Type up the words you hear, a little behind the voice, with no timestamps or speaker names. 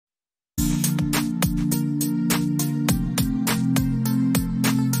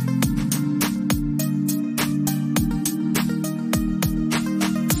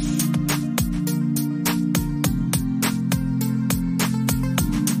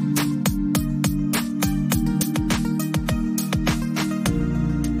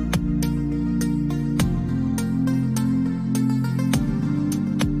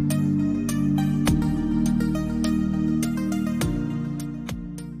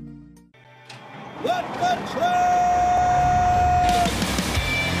Let the truck!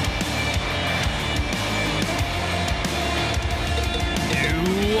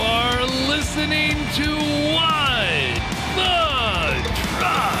 You are listening to What the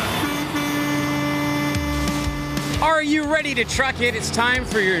Truck. Are you ready to truck it? It's time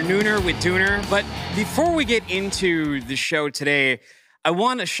for your Nooner with Dooner. But before we get into the show today, I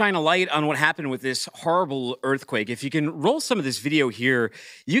want to shine a light on what happened with this horrible earthquake. If you can roll some of this video here,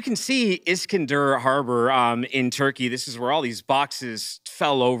 you can see Iskender Harbor in Turkey. This is where all these boxes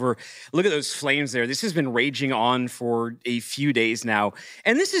fell over. Look at those flames there. This has been raging on for a few days now.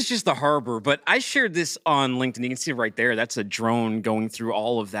 And this is just the harbor, but I shared this on LinkedIn. You can see right there, that's a drone going through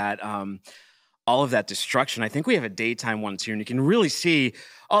all of that destruction. I think we have a daytime one too, and you can really see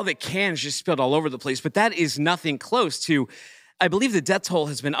all the cans just spilled all over the place, but that is nothing close to, I believe the death toll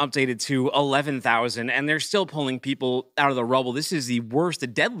has been updated to 11,000, and they're still pulling people out of the rubble. This is the worst, the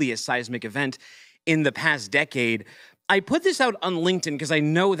deadliest seismic event in the past decade. I put this out on LinkedIn because I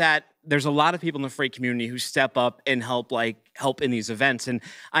know that there's a lot of people in the freight community who step up and help in these events. And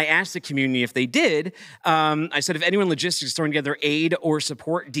I asked the community if they did. I said, if anyone in logistics is throwing together aid or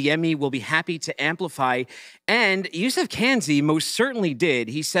support, DM me. We'll be happy to amplify. And Yusuf Kanzi most certainly did.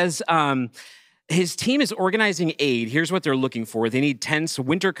 He says, his team is organizing aid. Here's what they're looking for. They need tents,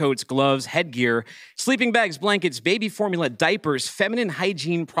 winter coats, gloves, headgear, sleeping bags, blankets, baby formula, diapers, feminine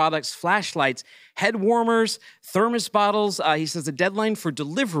hygiene products, flashlights, head warmers, thermos bottles. He says the deadline for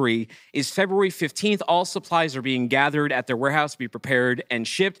delivery is February 15th. All supplies are being gathered at their warehouse to be prepared and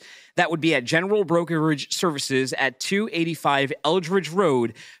shipped. That would be at General Brokerage Services at 285 Eldridge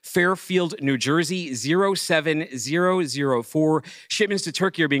Road, Fairfield, New Jersey, 07004. Shipments to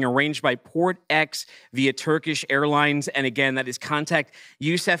Turkey are being arranged by PortX via Turkish Airlines. And again, that is contact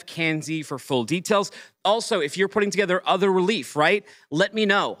Yusuf Kanzi for full details. Also, if you're putting together other relief, right, let me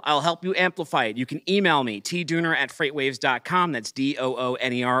know. I'll help you amplify it. You can email me, tdooner@freightwaves.com. That's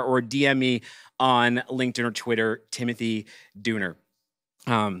DOONER, or DM me on LinkedIn or Twitter, Timothy Dooner.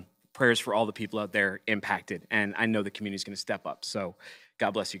 Prayers for all the people out there impacted. And I know the community is going to step up. So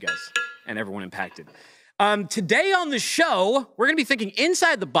God bless you guys and everyone impacted. Today on the show, we're going to be thinking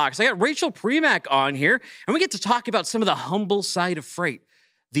inside the box. I got Rachel Premack on here, and we get to talk about some of the humble side of freight,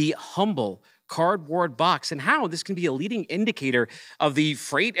 the humble cardboard box, and how this can be a leading indicator of the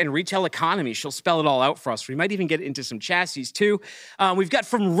freight and retail economy. She'll spell it all out for us. We might even get into some chassis too. We've got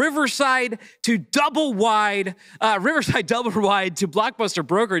from Riverside double wide to blockbuster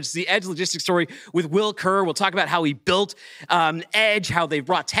brokerage, the Edge logistics story with Will Kerr. We'll talk about how he built Edge, how they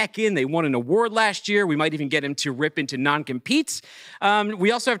brought tech in. They won an award last year. We might even get him to rip into non-competes.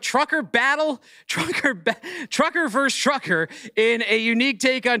 We also have trucker versus trucker in a unique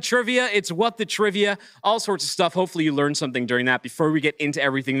take on trivia. It's What the Trivia, all sorts of stuff. Hopefully you learned something during that. Before we get into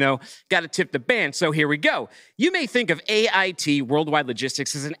everything, though, got to tip the band. So here we go. You may think of AIT, Worldwide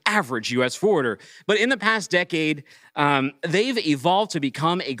Logistics, as an average U.S. forwarder, but in the past decade, they've evolved to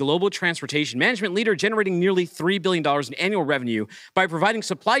become a global transportation management leader, generating nearly $3 billion in annual revenue by providing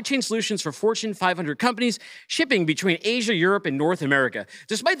supply chain solutions for Fortune 500 companies shipping between Asia, Europe, and North America.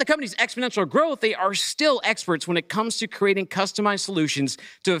 Despite the company's exponential growth, they are still experts when it comes to creating customized solutions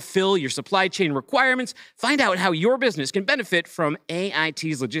to fulfill your supply chain requirements. Find out how your business can benefit from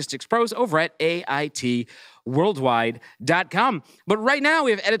AIT's logistics pros over at AITworldwide.com. But right now,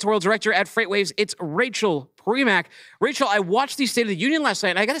 we have editorial director at FreightWaves. It's Rachel Premack. Rachel, I watched the State of the Union last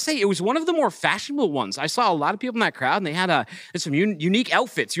night, and I got to say, it was one of the more fashionable ones. I saw a lot of people in that crowd, and they had some unique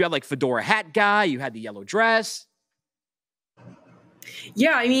outfits. You had like fedora hat guy, you had the yellow dress.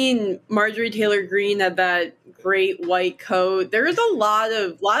 Yeah, I mean, Marjorie Taylor Greene had that great white coat. There was a lot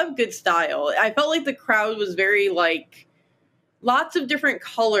of good style. I felt like the crowd was very lots of different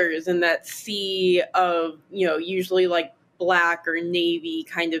colors in that sea of, usually like black or navy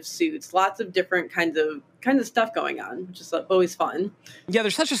kind of suits. Lots of different kinds of stuff going on, which is always fun. Yeah,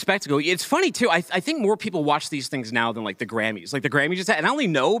 there's such a spectacle. It's funny too. I think more people watch these things now than like the Grammys. Like the Grammys just had, and I only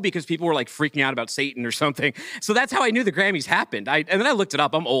know because people were like freaking out about Satan or something. So that's how I knew the Grammys happened. And then I looked it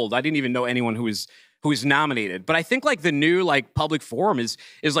up. I'm old. I didn't even know anyone who was nominated. But I think like the new like public forum is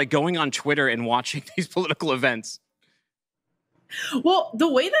like going on Twitter and watching these political events. Well, the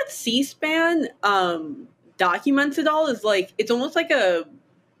way that C-SPAN documents it all is like, it's almost like a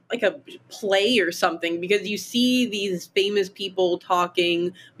play or something, because you see these famous people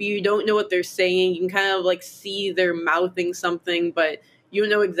talking, but you don't know what they're saying. You can kind of like see they're mouthing something, but you don't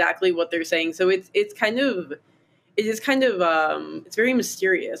know exactly what they're saying. So it's very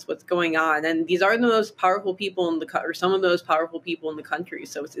mysterious what's going on. And these are the most powerful people or some of the most powerful people in the country.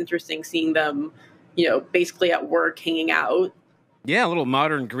 So it's interesting seeing them, basically at work hanging out. Yeah, a little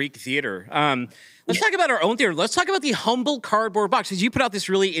modern Greek theater. Let's talk about our own theater. Let's talk about the humble cardboard box. Because you put out this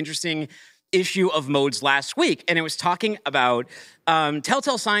really interesting issue of Modes last week, and it was talking about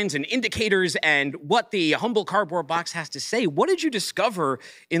telltale signs and indicators and what the humble cardboard box has to say. What did you discover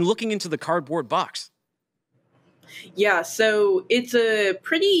in looking into the cardboard box? Yeah, so it's a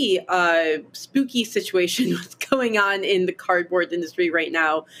pretty spooky situation what's going on in the cardboard industry right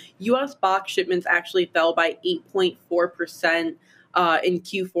now. US box shipments actually fell by 8.4% in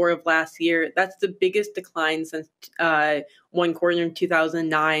Q4 of last year. That's the biggest decline since one quarter in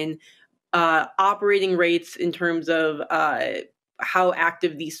 2009. Operating rates in terms of how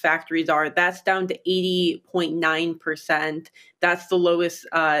active these factories are, that's down to 80.9%. That's the lowest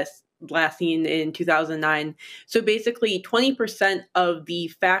last seen in 2009. So basically 20% of the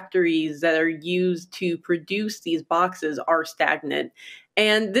factories that are used to produce these boxes are stagnant.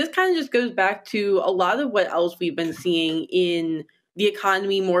 And this kind of just goes back to a lot of what else we've been seeing in the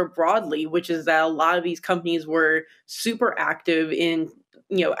economy more broadly, which is that a lot of these companies were super active in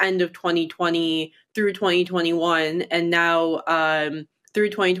end of 2020 through 2021, and now through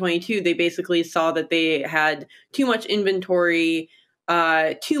 2022 they basically saw that they had too much inventory,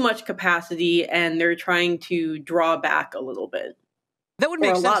 too much capacity, and they're trying to draw back a little bit. That would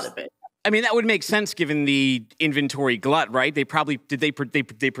make or a sense. lot of it. I mean, that would make sense given the inventory glut, right? They probably they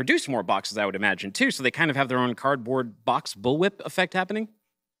produce more boxes, I would imagine, too. So they kind of have their own cardboard box bullwhip effect happening.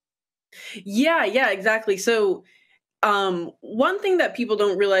 Yeah, exactly. So one thing that people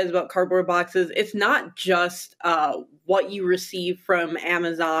don't realize about cardboard boxes, it's not just what you receive from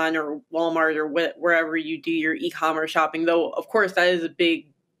Amazon or Walmart or wherever you do your e-commerce shopping, though, of course, that is a big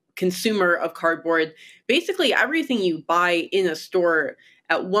consumer of cardboard. Basically, everything you buy in a store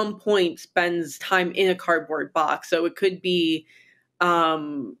at one point spends time in a cardboard box. So it could be,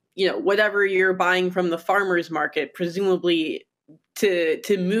 whatever you're buying from the farmer's market, presumably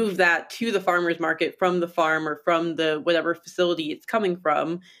to move that to the farmer's market from the farm or from the whatever facility it's coming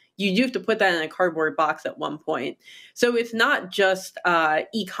from, you do have to put that in a cardboard box at one point. So it's not just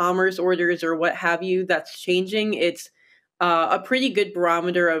e-commerce orders or what have you that's changing. It's a pretty good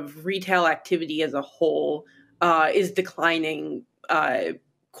barometer of retail activity as a whole is declining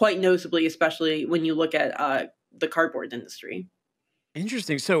quite noticeably, especially when you look at the cardboard industry.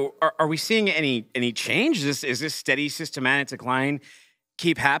 Interesting. So, are we seeing any change? Is this steady, systematic decline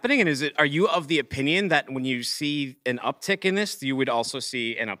keep happening? And are you of the opinion that when you see an uptick in this, you would also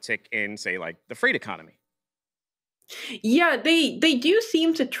see an uptick in, say, like the freight economy? Yeah, they do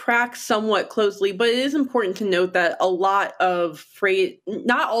seem to track somewhat closely, but it is important to note that a lot of freight,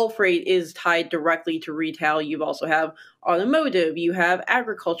 not all freight is tied directly to retail. You also have automotive, you have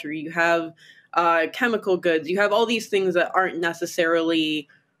agriculture, you have chemical goods, you have all these things that aren't necessarily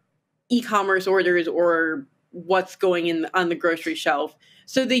e-commerce orders or what's going in on the grocery shelf.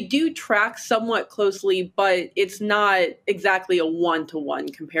 So they do track somewhat closely, but it's not exactly a one-to-one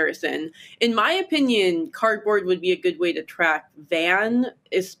comparison. In my opinion, cardboard would be a good way to track van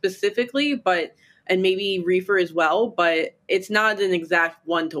specifically, and maybe reefer as well, but it's not an exact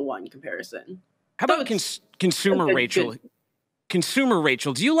one-to-one comparison. How about consumer, Rachel? Consumer,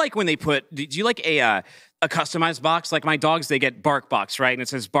 Rachel, do you like when do you like a customized box? Like my dogs, they get Bark Box, right? And it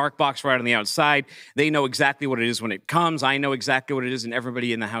says Bark Box right on the outside. They know exactly what it is when it comes. I know exactly what it is, and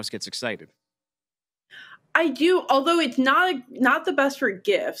everybody in the house gets excited. I do, although it's not the best for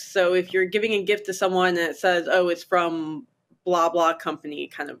gifts. So if you're giving a gift to someone and it says, "Oh, it's from blah blah company,"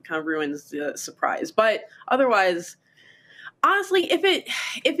 kind of ruins the surprise. But otherwise, honestly, if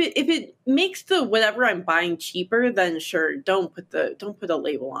it makes the whatever I'm buying cheaper, then sure, don't put a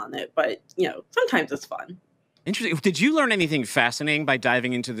label on it. But sometimes it's fun. Interesting. Did you learn anything fascinating by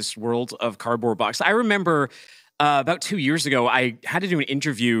diving into this world of cardboard box? I remember about 2 years ago, I had to do an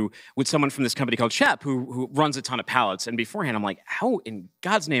interview with someone from this company called Shep who runs a ton of pallets. And beforehand, I'm like, how in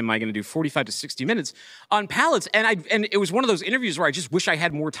God's name am I going to do 45 to 60 minutes on pallets? And it was one of those interviews where I just wish I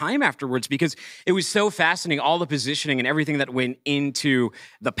had more time afterwards because it was so fascinating, all the positioning and everything that went into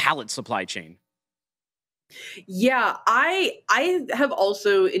the pallet supply chain. Yeah, I have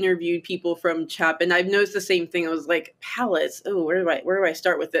also interviewed people from CHEP, and I've noticed the same thing. I was like, pallets. Oh, where do I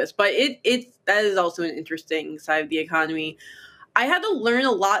start with this? But that is also an interesting side of the economy. I had to learn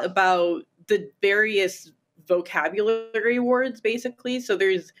a lot about the various vocabulary words, basically. So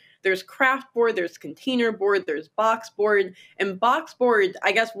there's craft board, there's container board, there's box board, and box board.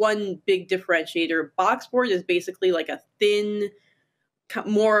 I guess one big differentiator, box board is basically like a thin,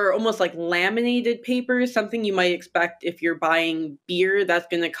 more almost like laminated paper, something you might expect if you're buying beer that's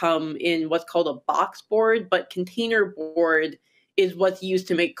going to come in what's called a box board. But container board is what's used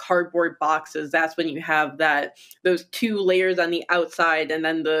to make cardboard boxes. That's when you have those 2 layers on the outside and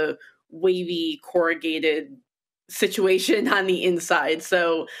then the wavy corrugated situation on the inside.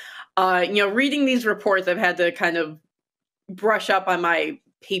 So, reading these reports, I've had to kind of brush up on my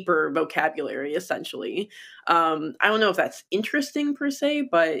paper vocabulary, essentially. I don't know if that's interesting per se,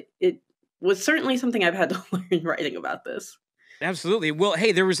 but it was certainly something I've had to learn writing about this. Absolutely. Well,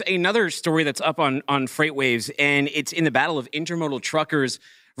 hey, there was another story that's up on FreightWaves, and it's in the battle of intermodal truckers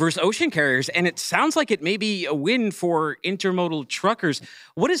versus ocean carriers, and it sounds like it may be a win for intermodal truckers.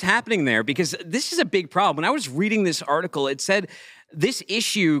 What is happening there? Because this is a big problem. When I was reading this article, it said this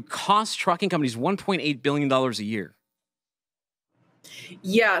issue costs trucking companies $1.8 billion a year.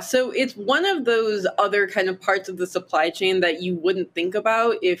 Yeah, so it's one of those other kind of parts of the supply chain that you wouldn't think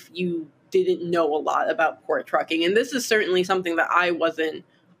about if you didn't know a lot about port trucking. And this is certainly something that I wasn't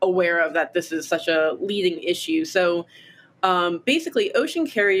aware of, that this is such a leading issue. So basically, ocean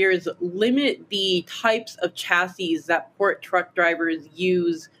carriers limit the types of chassis that port truck drivers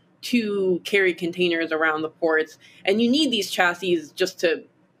use to carry containers around the ports. And you need these chassis just to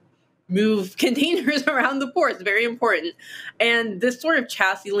move containers around the ports. Very important. And this sort of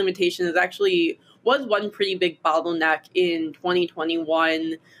chassis limitation was one pretty big bottleneck in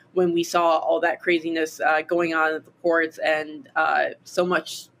 2021 when we saw all that craziness going on at the ports and so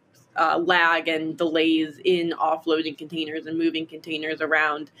much lag and delays in offloading containers and moving containers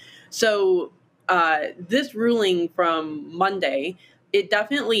around. So this ruling from Monday, it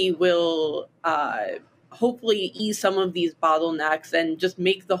definitely will hopefully ease some of these bottlenecks and just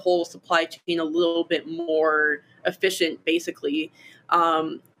make the whole supply chain a little bit more efficient, basically.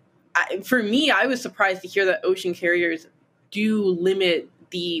 For me, I was surprised to hear that ocean carriers do limit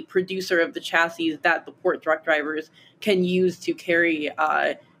the producer of the chassis that the port truck drivers can use to carry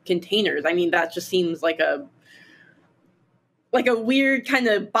containers. I mean, that just seems like a weird kind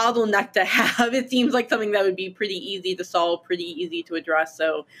of bottleneck to have. It seems like something that would be pretty easy to solve, pretty easy to address.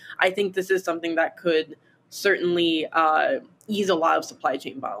 So I think this is something that could certainly ease a lot of supply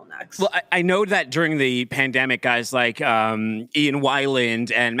chain bottlenecks. Well, I know that during the pandemic, guys like Ian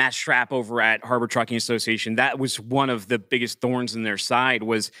Weiland and Matt Strapp over at Harbor Trucking Association, that was one of the biggest thorns in their side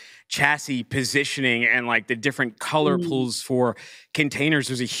was chassis positioning and like the different color pools for containers.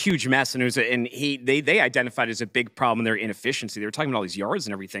 It was a huge mess, and they identified as a big problem their inefficiency. They were talking about all these yards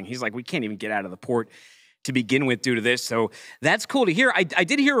and everything. He's like, we can't even get out of the port to begin with due to this. So that's cool to hear. I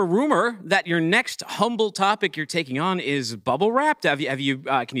did hear a rumor that your next humble topic you're taking on is bubble wrapped. Can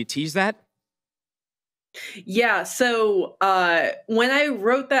you tease that? Yeah. So when I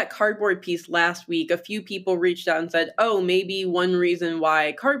wrote that cardboard piece last week, a few people reached out and said, oh, maybe one reason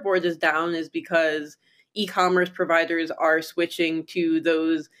why cardboard is down is because e-commerce providers are switching to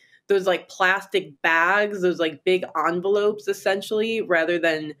those like plastic bags, those like big envelopes essentially, rather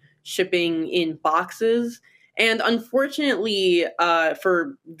than shipping in boxes. And unfortunately,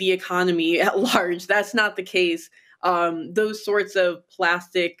 for the economy at large, that's not the case. Those sorts of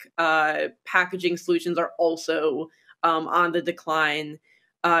plastic packaging solutions are also on the decline.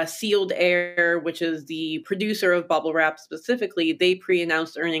 Sealed Air, which is the producer of bubble wrap specifically, they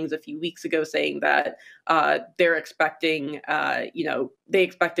pre-announced earnings a few weeks ago saying that they're expecting, they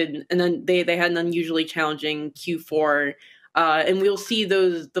expected, and then they had an unusually challenging Q4. And we'll see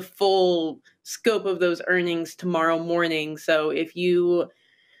the full scope of those earnings tomorrow morning. So if you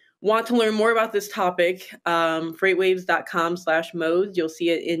want to learn more about this topic, freightwaves.com/modes, you'll see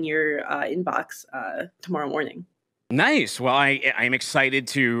it in your inbox tomorrow morning. Nice. Well, I'm excited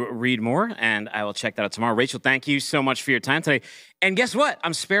to read more, and I will check that out tomorrow. Rachel, thank you so much for your time today. And guess what?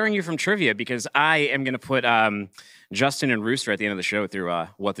 I'm sparing you from trivia because I am going to put Justin and Rooster at the end of the show through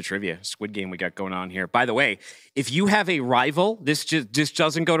What the Trivia Squid Game we got going on here. By the way, if you have a rival, this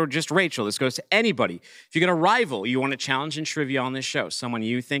doesn't go to just Rachel. This goes to anybody. If you got a rival you want to challenge in trivia on this show, someone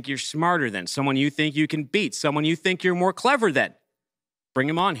you think you're smarter than, someone you think you can beat, someone you think you're more clever than, bring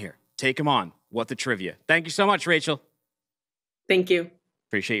him on here. Take him on. What the Trivia. Thank you so much, Rachel. Thank you.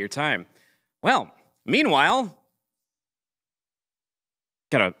 Appreciate your time. Well, meanwhile,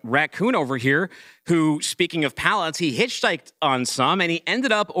 got a raccoon over here who, speaking of pallets, he hitchhiked on some, and he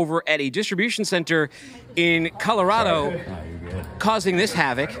ended up over at a distribution center in Colorado, causing this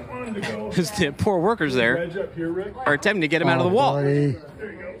havoc because the poor workers there are attempting to get him out of the wall. Buddy.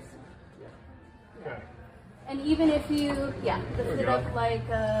 And even if you, lift it up like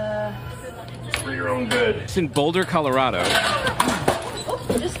It's for your own good. It's in Boulder, Colorado.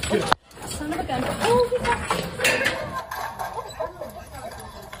 son of a gun.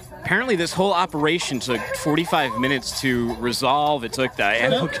 Apparently, this whole operation took 45 minutes to resolve. It took the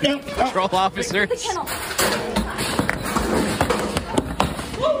animal control officers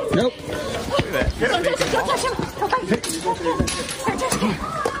Nope. Look at that. Don't touch him.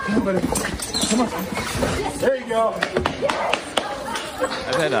 Come on. There you go.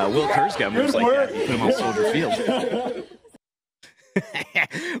 I bet Will Kerr's got moves like that. You put him on Soldier Field.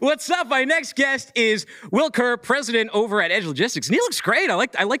 What's up? My next guest is Will Kerr, president over at Edge Logistics. And he looks great. I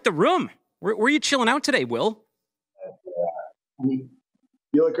like the room. Where are you chilling out today, Will? You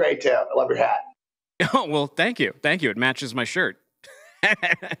look great, Tim. I love your hat. Oh, well, thank you. Thank you. It matches my shirt.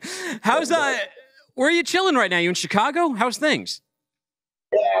 Where are you chilling right now? You in Chicago? How's things?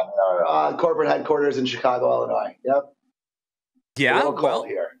 Yeah, our corporate headquarters in Chicago, Illinois. Yep. Yeah, well,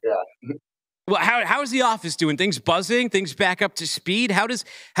 here. Yeah. Well, how's the office doing? Things buzzing? Things back up to speed? How does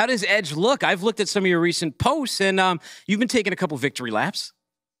Edge look? I've looked at some of your recent posts, and you've been taking a couple victory laps.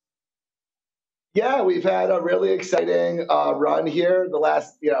 Yeah, we've had a really exciting run here the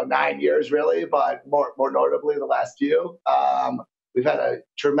last 9 years, really, but more notably the last few. We've had a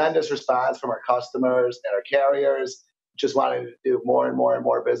tremendous response from our customers and our carriers, just wanting to do more and more and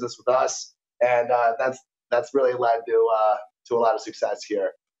more business with us, and that's really led to a lot of success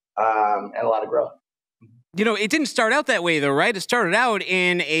here and a lot of growth. You know, it didn't start out that way, though, right? It started out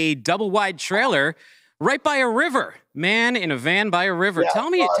in a double-wide trailer right by a river. Man in a van by a river. Yeah, tell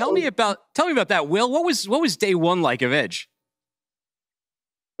me about that, Will. What was day one like of Edge?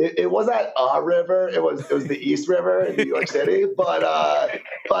 It wasn't a river. It was the East River in New York City. But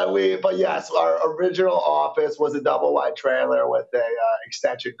yes, our original office was a double wide trailer with a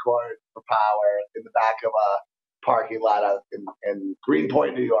extension cord for power in the back of a parking lot out in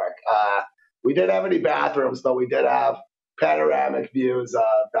Greenpoint, New York. We didn't have any bathrooms, but we did have panoramic views of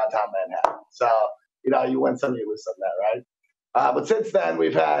downtown Manhattan. So you win some, you lose some there, right? But since then,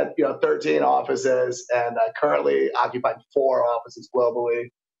 we've had 13 offices and currently occupying 4 offices globally.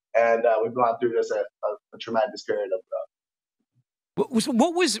 And we've gone through just a tremendous period of growth.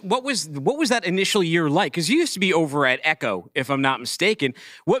 What was that initial year like? Because you used to be over at Echo, if I'm not mistaken.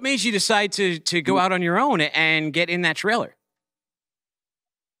 What made you decide to go out on your own and get in that trailer?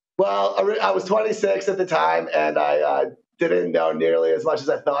 Well, I was 26 at the time, and I didn't know nearly as much as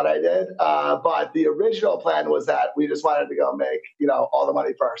I thought I did. But the original plan was that we just wanted to go make all the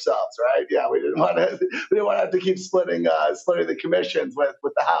money for ourselves, right? Yeah, we didn't want to have to keep splitting the commissions with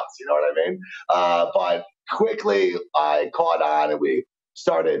the house. You know what I mean? But quickly I caught on, and we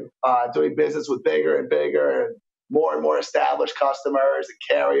started doing business with bigger and bigger and more established customers and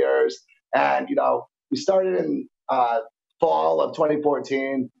carriers. And we started in fall of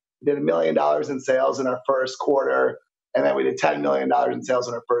 2014. We did $1 million in sales in our first quarter. And then we did $10 million in sales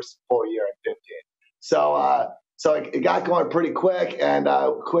in our first full year in 15. So it got going pretty quick, and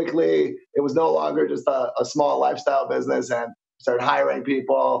quickly it was no longer just a small lifestyle business, and started hiring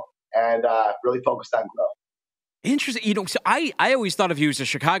people and really focused on growth. Interesting. So I always thought of you as a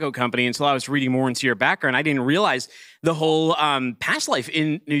Chicago company until I was reading more into your background. I didn't realize the whole past life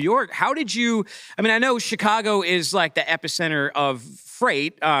in New York. How did you, I know Chicago is like the epicenter of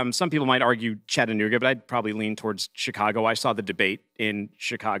freight. Some people might argue Chattanooga, but I'd probably lean towards Chicago. I saw the debate in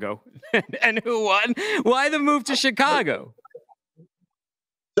Chicago. And who won? Why the move to Chicago?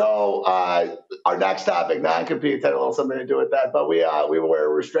 So our next topic, non-competes, had a little something to do with that, but we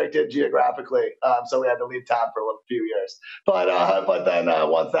were restricted geographically, so we had to leave town for a few years. But then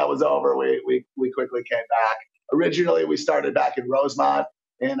once that was over, we quickly came back. Originally, we started back in Rosemont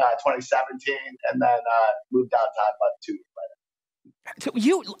in 2017, and then moved downtown about 2 years later. So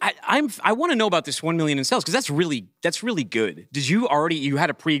I want to know about this $1 million in sales, because that's really good. Did you had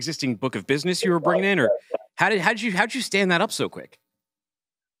a pre-existing book of business you were bringing in, or how'd you stand that up so quick?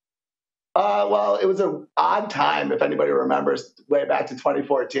 Well, it was an odd time, if anybody remembers, way back to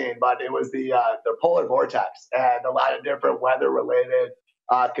 2014, but it was the polar vortex, and a lot of different weather-related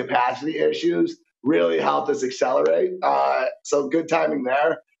capacity issues really helped us accelerate. So good timing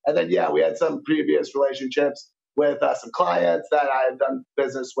there. And then, we had some previous relationships with some clients that I had done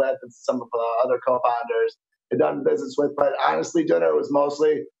business with, and some of the other co-founders had done business with. But honestly, dinner was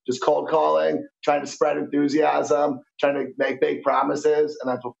mostly just cold calling, trying to spread enthusiasm, trying to make big promises, and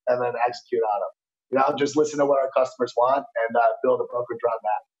then execute on them. Just listen to what our customers want and build a brokerage around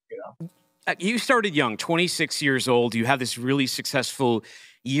that. You started young, 26 years old. You have this really successful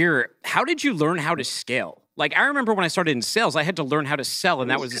year. How did you learn how to scale? Like, I remember when I started in sales, I had to learn how to sell, and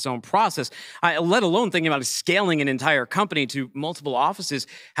that was its own process. Let alone thinking about scaling an entire company to multiple offices.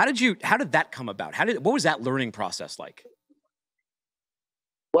 How did that come about? What was that learning process like?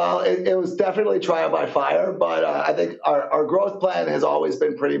 Well, it was definitely trial by fire, but I think our growth plan has always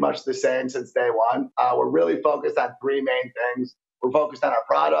been pretty much the same since day one. We're really focused on 3 main things. We're focused on our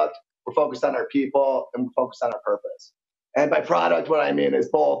product, we're focused on our people, and we're focused on our purpose. And by product, what I mean is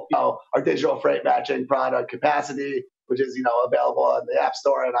both, our digital freight matching product Capacity, which is, available in the App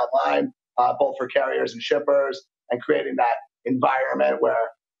Store and online, both for carriers and shippers, and creating that environment where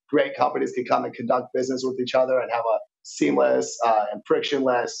great companies can come and conduct business with each other and have a seamless and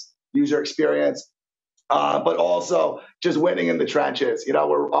frictionless user experience. But also just winning in the trenches. We've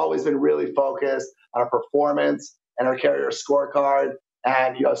always been really focused on our performance and our carrier scorecard,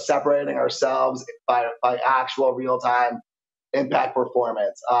 and separating ourselves by actual real-time impact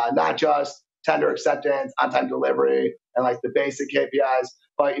performance, not just tender acceptance, on-time delivery, and like the basic KPIs,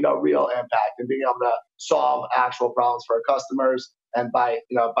 but real impact and being able to solve actual problems for our customers, and by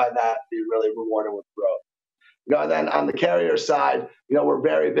that be really rewarded with growth. And then on the carrier side, we're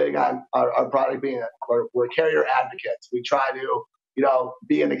very big on our product being we're carrier advocates. We try to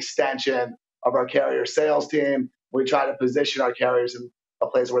be an extension of our carrier sales team. We try to position our carriers in a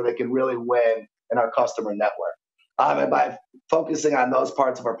place where they can really win in our customer network. And by focusing on those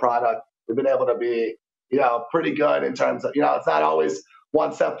parts of our product, we've been able to be, pretty good in terms of, it's not always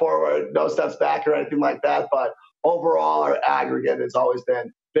one step forward, no steps back or anything like that. But overall, our aggregate has always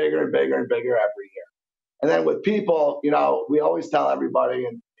been bigger and bigger and bigger every year. And then with people, we always tell everybody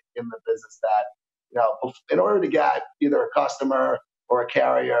in the business that, in order to get either a customer or a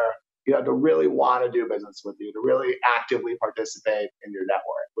carrier, to really want to do business with you, to really actively participate in your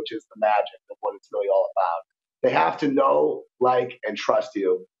network, which is the magic of what it's really all about. They have to know, like, and trust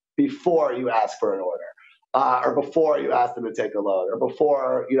you before you ask for an order, or before you ask them to take a load, or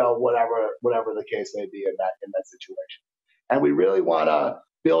before, whatever the case may be in that situation. And we really want to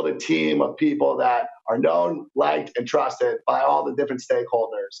build a team of people that are known, liked, and trusted by all the different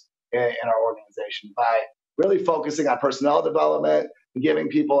stakeholders in our organization, by really focusing on personnel development and giving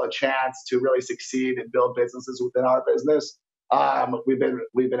people a chance to really succeed and build businesses within our business. We've been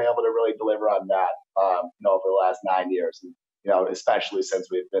able to really deliver on that, over the last 9 years, and, especially since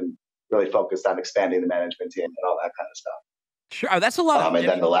we've been really focused on expanding the management team and all that kind of stuff. Sure, that's a lot. And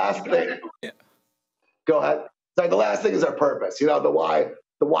then the last thing, Go ahead. So the last thing is our purpose. The why.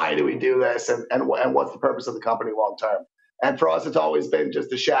 The why do we do this, and what's the purpose of the company long term? And for us, it's always been just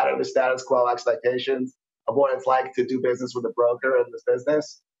to shatter the status quo expectations of what it's like to do business with a broker in this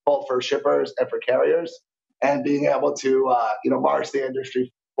business, both for shippers and for carriers, and being able to march the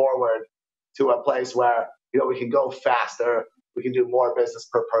industry forward to a place where we can go faster, we can do more business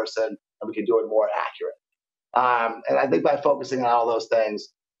per person, and we can do it more accurate. And I think by focusing on all those things,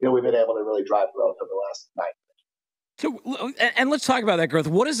 we've been able to really drive growth over the last 9 years. So, and let's talk about that growth.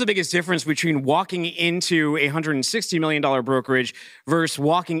 What is the biggest difference between walking into a $160 million brokerage versus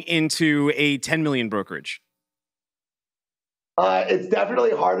walking into a $10 million brokerage? It's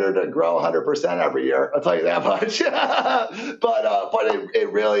definitely harder to grow 100% every year. I'll tell you that much. but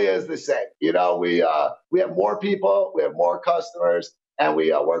it really is the same. We have more people, we have more customers, and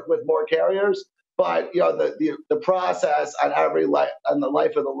we work with more carriers. But the process on the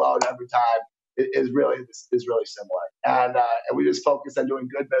life of the load every time is really similar. And we just focus on doing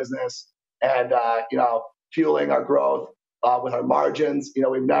good business and fueling our growth with our margins.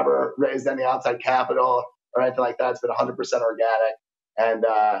 We've never raised any outside capital or anything like that. It's been 100% organic, and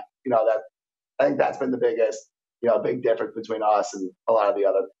that I think that's been the biggest big difference between us and a lot of the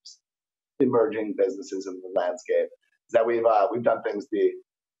other emerging businesses in the landscape. Is that we've done things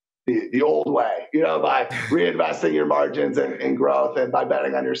the old way, by reinvesting your margins and growth, and by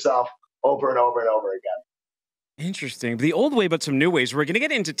betting on yourself over and over and over again. Interesting. The old way, but some new ways. We're going to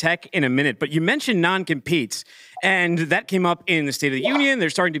get into tech in a minute, but you mentioned non-competes, and that came up in the State of the Union.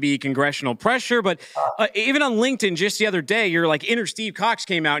 There's starting to be congressional pressure, but even on LinkedIn just the other day, you're like, Inner Steve Cox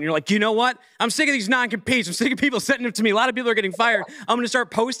came out, and you're like, you know what? I'm sick of these non-competes. I'm sick of people sending them to me. A lot of people are getting fired. I'm going to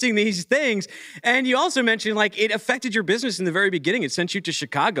start posting these things. And you also mentioned, like, it affected your business in the very beginning. It sent you to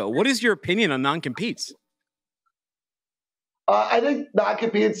Chicago. What is your opinion on non-competes? I think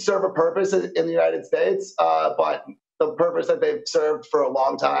non-competes serve a purpose in the United States, but the purpose that they've served for a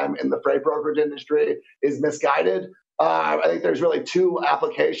long time in the freight brokerage industry is misguided. I think there's really two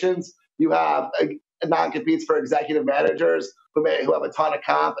applications. You have non-competes for executive managers who have a ton of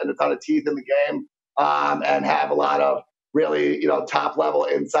comp and a ton of teeth in the game, and have a lot of really top-level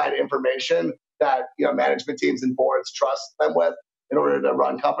inside information that management teams and boards trust them with in order to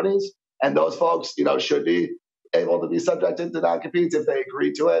run companies. And those folks should be able to be subjected to non-competes if they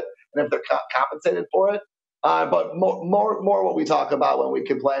agree to it and if they're compensated for it. But more what we talk about when we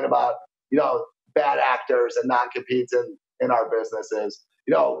complain about bad actors and non-competes in our businesses,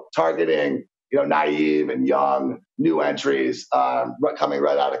 targeting naive and young new entries coming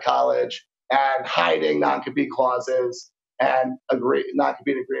right out of college and hiding non-compete clauses and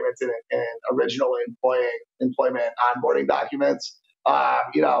non-compete agreements in original employment onboarding documents.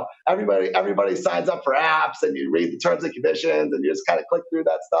 Everybody signs up for apps, and you read the terms and conditions, and you just kind of click through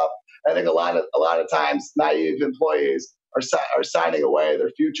that stuff. I think a lot of times naive employees are signing away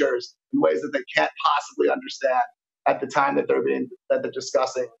their futures in ways that they can't possibly understand at the time that they're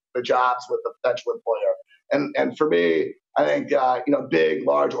discussing the jobs with the potential employer. And for me, I think big,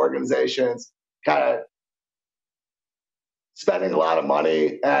 large organizations kind of spending a lot of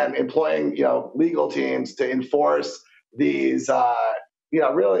money and employing legal teams to enforce these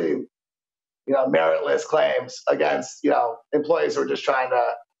really meritless claims against employees who are just trying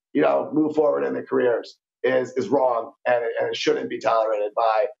to move forward in their careers is wrong, and it shouldn't be tolerated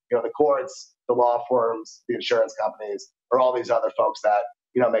by the courts, the law firms, the insurance companies, or all these other folks that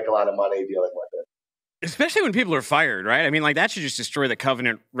make a lot of money dealing with it. Especially when people are fired, right? I mean, like, that should just destroy the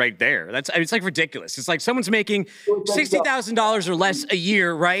covenant right there. It's like ridiculous. It's like someone's making $60,000 or less a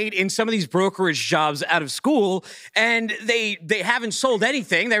year, right, in some of these brokerage jobs out of school, and they haven't sold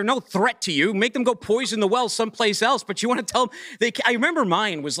anything. They're no threat to you. Make them go poison the well someplace else. But you want to tell them I remember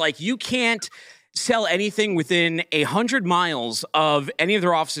mine was like, you can't sell anything within 100 miles of any of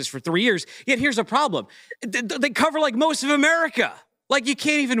their offices for 3 years. Yet here's the problem: they cover like most of America. Like, you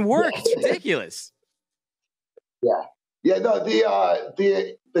can't even work. It's ridiculous. No,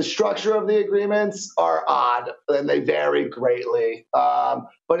 the structure of the agreements are odd, and they vary greatly.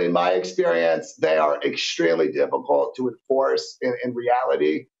 But in my experience, they are extremely difficult to enforce in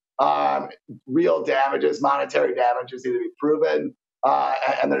reality. Real damages, monetary damages, need to be proven,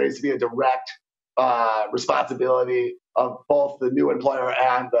 and there needs to be a direct responsibility of both the new employer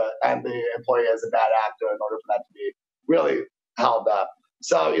and the employee as a bad actor in order for that to be really held up.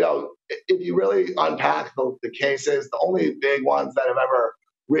 So, if you really unpack the cases, the only big ones that have ever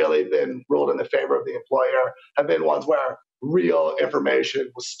really been ruled in the favor of the employer have been ones where real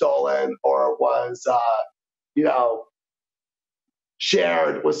information was stolen or was,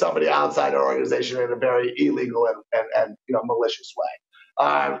 shared with somebody outside our organization in a very illegal and malicious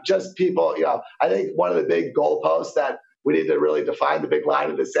way. Just people, I think one of the big goalposts that we need to really define, the big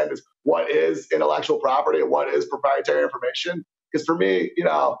line of descent, is what is intellectual property and what is proprietary information. Because for me,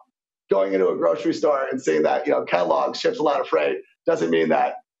 going into a grocery store and seeing that, Kellogg ships a lot of freight doesn't mean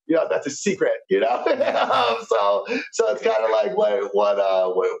that, that's a secret, so it's kind of like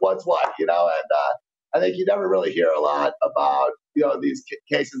what's what, and I think you never really hear a lot about, these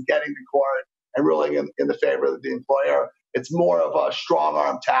cases getting to court and ruling in the favor of the employer. It's more of a strong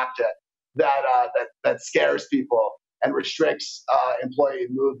arm tactic that scares people and restricts employee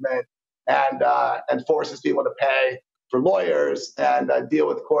movement and forces people to pay for lawyers and deal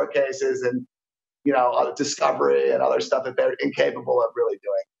with court cases and discovery and other stuff that they're incapable of really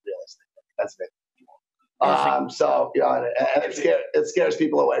doing realistically. That's it. And it scares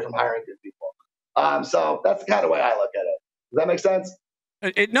people away from hiring good people. So that's the kind of way I look at it. Does that make sense?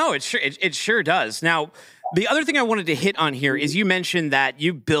 It sure does. Now, the other thing I wanted to hit on here is you mentioned that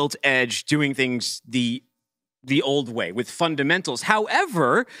you built Edge doing things the old way with fundamentals.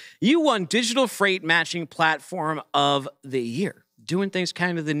 However, you won Digital Freight Matching Platform of the Year, doing things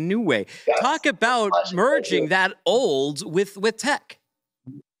kind of the new way. Yes. Talk about merging that old with tech.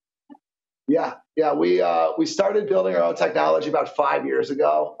 Yeah. We started building our own technology about 5 years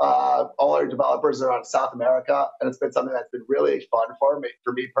ago. All our developers are out of South America, and it's been something that's been really fun for me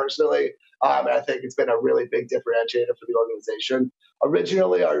personally. And I think it's been a really big differentiator for the organization.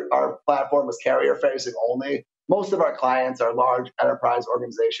 Originally, our platform was carrier-facing only. Most of our clients are large enterprise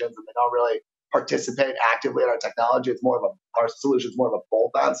organizations, and they don't really participate actively in our technology. Our solution is more of a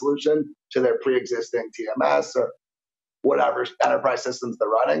bolt-on solution to their pre-existing TMS or whatever enterprise systems they're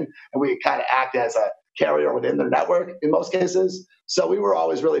running. And we kind of act as a carrier within their network in most cases. So we were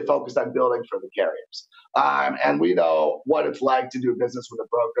always really focused on building for the carriers. And we know what it's like to do business with a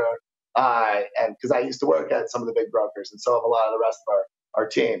broker. And because I used to work at some of the big brokers, and so have a lot of the rest of our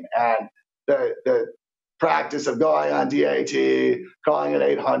team. And the practice of going on DAT, calling an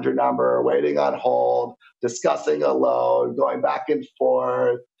 800 number, waiting on hold, discussing a load, going back and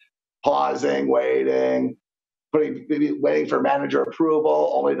forth, pausing, waiting for manager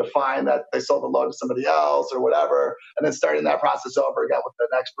approval, only to find that they sold the load to somebody else or whatever, and then starting that process over again with the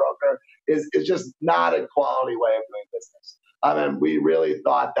next broker is just not a quality way of doing business. We really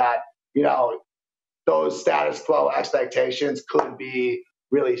thought that, those status quo expectations could be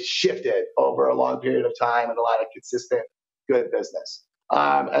really shifted over a long period of time and a lot of consistent good business.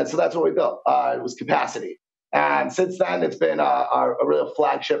 And so that's what we built. It was capacity. And since then, it's been a real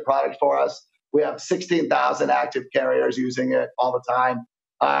flagship product for us. We have 16,000 active carriers using it all the time.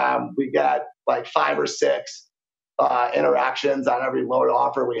 We get like 5 or 6 interactions on every load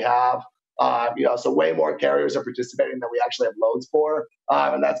offer we have. So way more carriers are participating than we actually have loads for.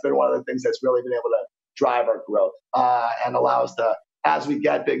 And that's been one of the things that's really been able to drive our growth and allow us to, as we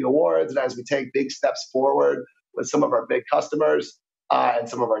get big awards and as we take big steps forward with some of our big customers and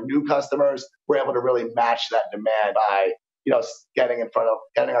some of our new customers, we're able to really match that demand by, getting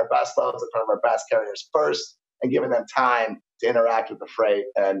our best loads in front of our best carriers first and giving them time to interact with the freight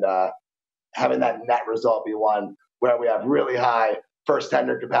and having that net result be one where we have really high first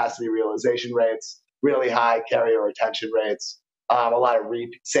tender capacity realization rates, really high carrier retention rates, a lot of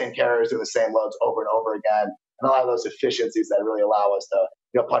same carriers do the same loads over and over again, and a lot of those efficiencies that really allow us to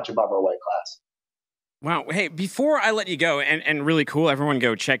punch above our weight class. Wow. Hey, before I let you go, and really cool, everyone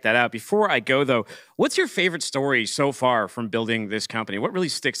go check that out. Before I go, though, what's your favorite story so far from building this company? What really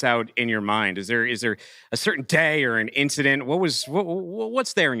sticks out in your mind? Is there a certain day or an incident?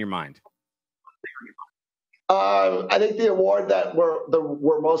 What's there in your mind? I think the award that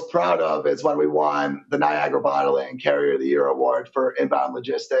we're most proud of is when we won the Niagara Bottling Carrier of the Year award for inbound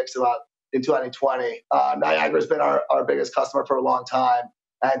logistics in 2020. Niagara's been our biggest customer for a long time,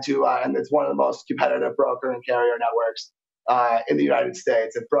 and it's one of the most competitive broker and carrier networks in the United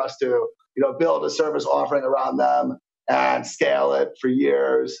States. And for us to build a service offering around them and scale it for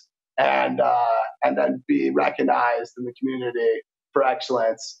years, and then be recognized in the community for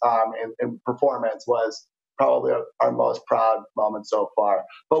excellence in performance was probably our most proud moment so far.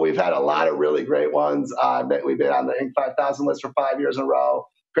 But we've had a lot of really great ones. We've been on the Inc. 5000 list for 5 years in a row.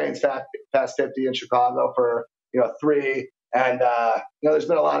 Crane's Fast 50 in Chicago for 3. And there's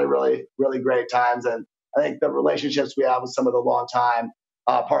been a lot of really, really great times. And I think the relationships we have with some of the longtime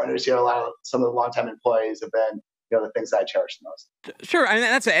partners here, some of the longtime employees have been the things I cherish the most. Sure, I mean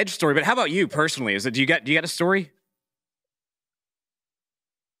that's an edge story. But how about you personally? Do you got a story?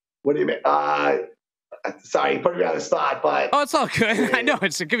 What do you mean? Sorry, you put me on the spot, but it's all good. I know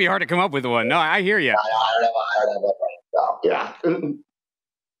it could be hard to come up with one. No, I hear you. I don't know. Yeah.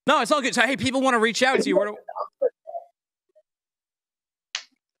 No, it's all good. So hey, people want to reach out to you.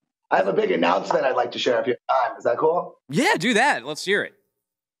 I have a big announcement I'd like to share if you have time. Is that cool? Yeah, do that. Let's hear it.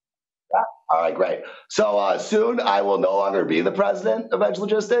 Yeah. All right, great. So soon I will no longer be the president of Edge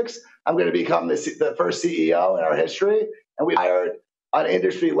Logistics. I'm going to become the first CEO in our history, and we hired an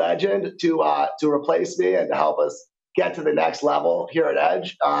industry legend to replace me and to help us get to the next level here at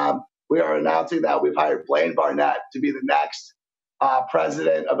Edge. We are announcing that we've hired Blaine Barnett to be the next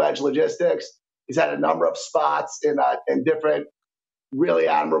president of Edge Logistics. He's had a number of spots in different really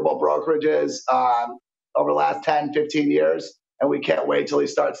admirable brokerages over the last 10, 15 years, and we can't wait till he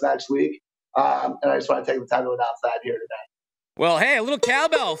starts next week. And I just want to take the time to announce that here today. Well, hey, a little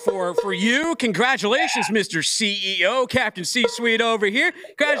cowbell for you. Congratulations, Mr. CEO, Captain C-Suite over here.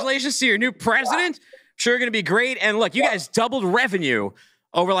 Congratulations to your new president. Sure going to be great. And look, you guys doubled revenue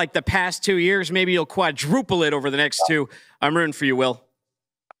over like the past 2 years. Maybe you'll quadruple it over the next 2. I'm rooting for you, Will.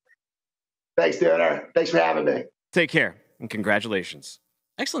 Thanks, Dooner. Thanks for having me. Take care, and congratulations.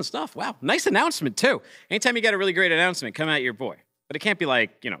 Excellent stuff. Wow, nice announcement, too. Anytime you got a really great announcement, come at your boy. But it can't be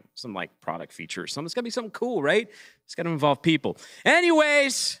like, some like product feature or something. It's got to be something cool, right? It's got to involve people.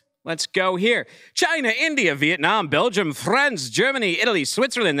 Anyways, let's go here. China, India, Vietnam, Belgium, France, Germany, Italy,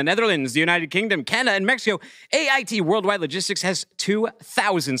 Switzerland, the Netherlands, the United Kingdom, Canada, and Mexico. AIT Worldwide Logistics has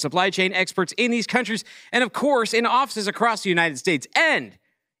 2,000 supply chain experts in these countries and, of course, in offices across the United States. And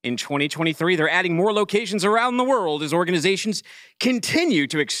in 2023, they're adding more locations around the world as organizations continue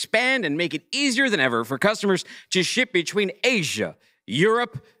to expand and make it easier than ever for customers to ship between Asia,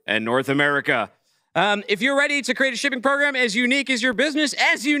 Europe, and North America. If you're ready to create a shipping program as unique as your business,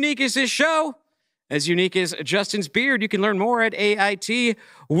 as unique as this show, as unique as Justin's beard, you can learn more at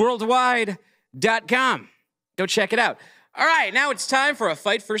AITworldwide.com. Go check it out. All right, now it's time for a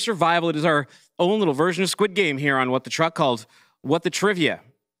fight for survival. It is our own little version of Squid Game here on What the Truck called What the Trivia.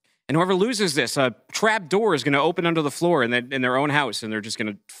 And whoever loses this, a trap door is going to open under the floor in their own house, and they're just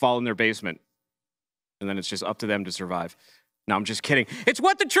going to fall in their basement. And then it's just up to them to survive. No, I'm just kidding. It's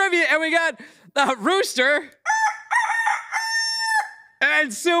What the Trivia, and we got the Rooster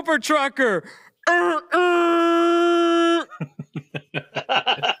and Super Trucker. I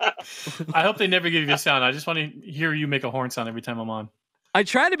hope they never give you a sound. I just want to hear you make a horn sound every time I'm on. I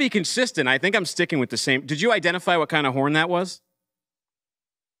try to be consistent. I think I'm sticking with the same. Did you identify what kind of horn that was?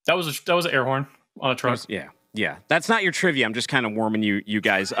 That was an air horn on a truck. Yeah. That's not your trivia. I'm just kind of warming you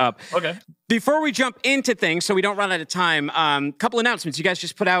guys up. Okay. Before we jump into things, so we don't run out of time, couple announcements. You guys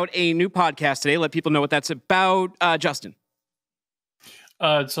just put out a new podcast today. Let people know what that's about. Justin.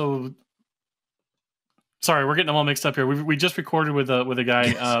 So Sorry, we're getting them all mixed up here. We just recorded with a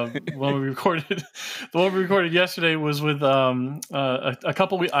guy. The one we recorded yesterday was with a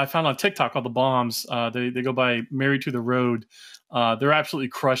couple I found on TikTok called the Bombs. They go by Married to the Road. They're absolutely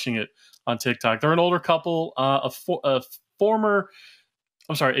crushing it on TikTok. They're an older couple, a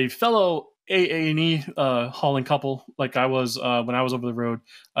fellow AA&E hauling couple like I was when I was over the road.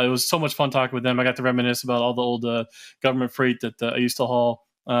 It was so much fun talking with them. I got to reminisce about all the old government freight that I used to haul.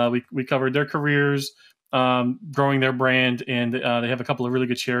 We covered their careers, growing their brand, and they have a couple of really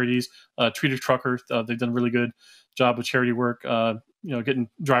good charities. Treater Trucker, they've done a really good job with charity work, getting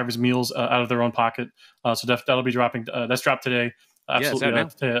drivers meals out of their own pocket. So that'll be dropping. That's dropped today. Absolutely,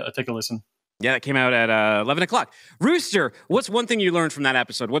 take a listen. Yeah, that came out at 11 o'clock. Rooster, what's one thing you learned from that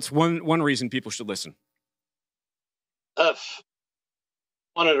episode? What's one reason people should listen?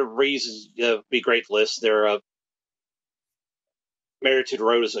 One of the reasons be great to listen. They're Married to the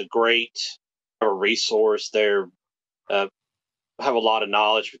Road is a great resource. They're have a lot of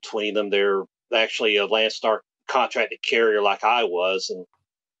knowledge between them. They're actually a Landstar contracted carrier like I was, and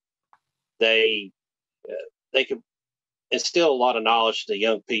they can instill a lot of knowledge to the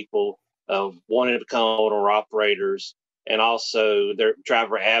young people of wanting to become owner operators, and also they're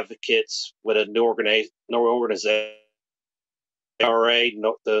driver advocates with a new organization,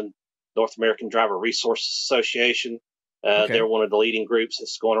 the North American Driver Resources Association. They're one of the leading groups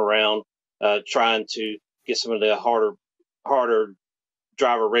that's going around trying to get some of the harder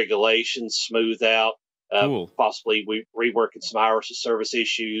driver regulations smoothed out. Possibly reworking some hours of service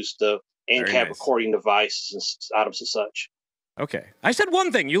issues, the in-cab recording devices and items and such. Okay. I said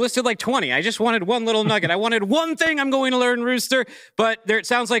one thing. You listed like 20. I just wanted one little nugget. I wanted one thing I'm going to learn, Rooster, but it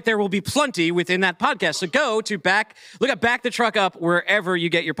sounds like there will be plenty within that podcast. So go to look at Back the Truck Up wherever you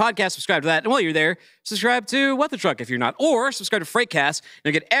get your podcast. Subscribe to that. And while you're there, subscribe to What the Truck if you're not. Or subscribe to FreightCast.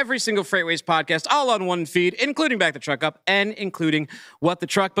 You'll get every single FreightWaves podcast all on one feed, including Back the Truck Up and including What the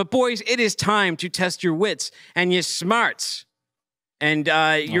Truck. But boys, it is time to test your wits and your smarts and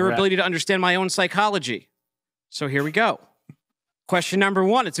your ability to understand my own psychology. So here we go. Question number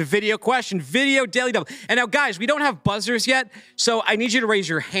 1. It's a video question. Video Daily Double. And now, guys, we don't have buzzers yet, so I need you to raise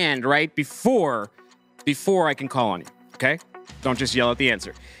your hand, right, before I can call on you, okay? Don't just yell out the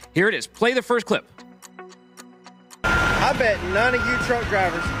answer. Here it is. Play the first clip. I bet none of you truck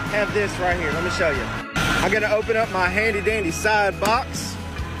drivers have this right here. Let me show you. I'm going to open up my handy-dandy side box,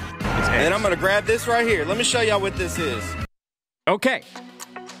 and I'm going to grab this right here. Let me show y'all what this is. Okay.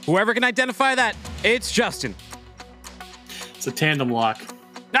 Whoever can identify that, it's Justin. It's a tandem lock.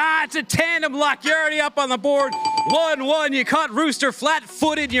 It's a tandem lock. You're already up on the board. 1-1. You caught Rooster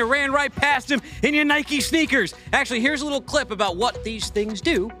flat-footed and you ran right past him in your Nike sneakers. Actually, here's a little clip about what these things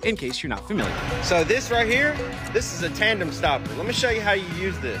do in case you're not familiar. So this right here, this is a tandem stopper. Let me show you how you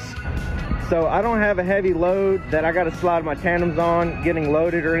use this. So I don't have a heavy load that I got to slide my tandems on, getting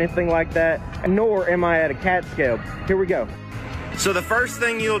loaded or anything like that, nor am I at a cat scale. Here we go. So the first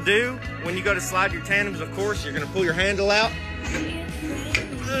thing you'll do when you go to slide your tandems, of course, you're going to pull your handle out.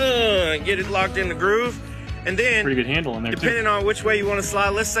 Get it locked in the groove, and then pretty good handle in there depending on which way you want to slide.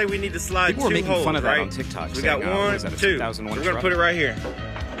 Let's say we need to slide People were making fun of that right? on TikTok. So we got 1, 2. So we're gonna put it right here.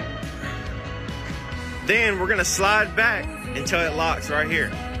 Then we're gonna slide back until it locks right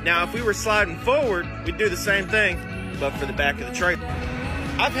here. Now, if we were sliding forward, we'd do the same thing, but for the back of the trailer.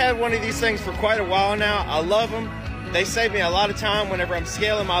 I've had one of these things for quite a while now. I love them. They save me a lot of time whenever I'm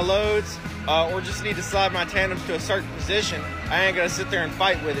scaling my loads. Or just need to slide my tandems to a certain position. I ain't gonna sit there and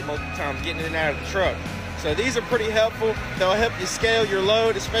fight with it multiple times getting in and out of the truck. So these are pretty helpful. They'll help you scale your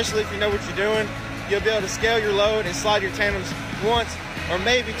load, especially if you know what you're doing. You'll be able to scale your load and slide your tandems once or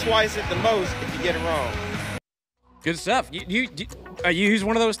maybe twice at the most if you get it wrong. Good stuff. You use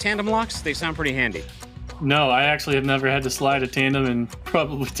one of those tandem locks? They sound pretty handy. No, I actually have never had to slide a tandem in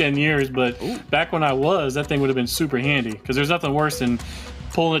probably 10 years, but back when I was, that thing would have been super handy because there's nothing worse than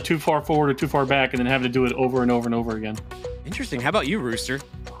pulling it too far forward or too far back and then having to do it over and over and over again. Interesting. How about you, Rooster?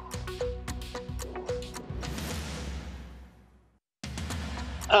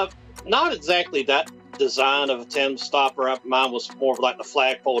 Not exactly that design of a tandem stopper. Mine was more of like the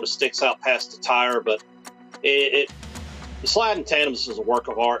flagpole that sticks out past the tire, but sliding tandems is a work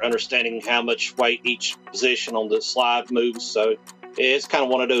of art, understanding how much weight each position on the slide moves. So it's kind of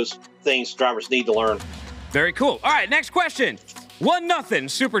one of those things drivers need to learn. Very cool. All right, next question. 1-0,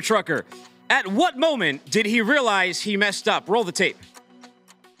 Super Trucker. At what moment did he realize he messed up? Roll the tape.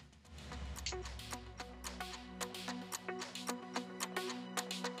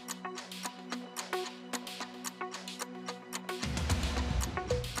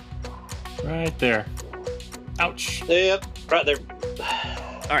 Right there. Ouch. Yep, right there.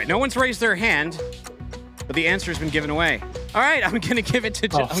 All right, no one's raised their hand. but the answer has been given away. All right, I'm gonna give it to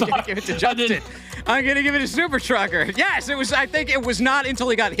Justin. I'm gonna give it to Super Trucker. Yes, it was. I think it was not until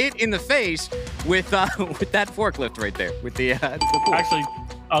he got hit in the face with that forklift right there. With the actually,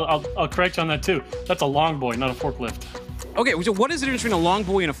 I'll correct you on that too. That's a long boy, not a forklift. Okay, so what is the difference between a long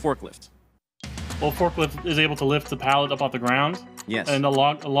boy and a forklift? Well, a forklift is able to lift the pallet up off the ground. Yes. And a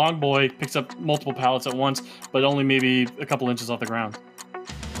long boy picks up multiple pallets at once, but only maybe a couple inches off the ground.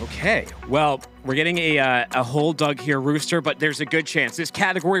 Okay, well, we're getting a hole dug here, Rooster, but there's a good chance. This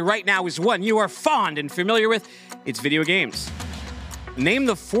category right now is one you are fond and familiar with. It's video games. Name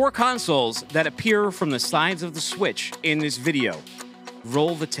the 4 consoles that appear from the sides of the Switch in this video.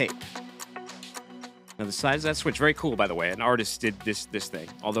 Roll the tape. Now, the size of that Switch, very cool, by the way. An artist did this thing,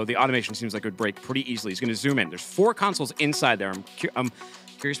 although the automation seems like it would break pretty easily. He's going to zoom in. There's 4 consoles inside there. I'm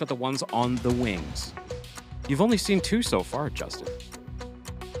curious about the ones on the wings. You've only seen 2 so far, Justin.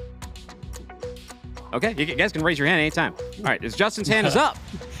 Okay, you guys can raise your hand anytime. All right, Justin's hand is up.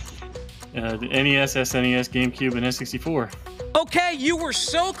 The NES, SNES, GameCube, and N64. Okay, you were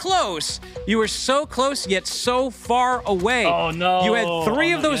so close. You were so close, yet so far away. Oh, no. You had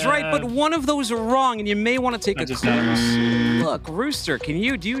 3 of those right, but 1 of those are wrong, and you may want to take a close look. Rooster, do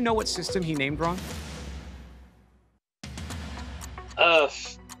you know what system he named wrong?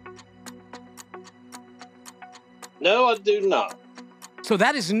 No, I do not. So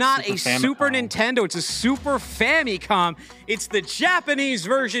that is not a Super Nintendo. It's a Super Famicom. It's the Japanese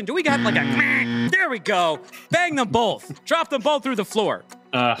version. Do we got like a... There we go. Bang them both. Drop them both through the floor.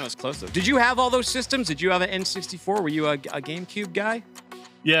 That was close, though. Did you have all those systems? Did you have an N64? Were you a GameCube guy?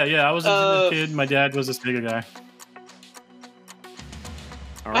 Yeah. I was a kid. My dad was a Sega guy.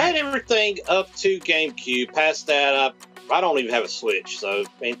 All right. I had everything up to GameCube. Past that, I don't even have a Switch. So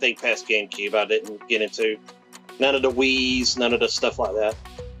anything past GameCube, I didn't get into. None of the Wii's, none of the stuff like that.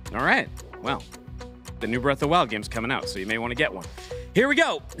 All right. Well, the new Breath of the Wild game's coming out, so you may want to get one. Here we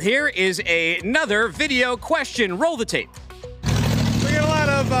go. Here is another video question. Roll the tape. We get a lot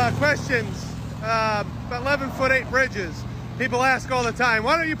of questions about 11'8" bridges. People ask all the time,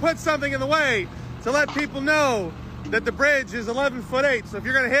 why don't you put something in the way to let people know that the bridge is 11'8"? So if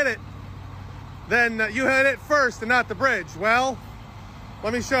you're going to hit it, then you hit it first and not the bridge. Well,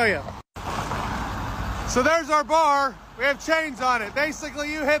 let me show you. So there's our bar. We have chains on it.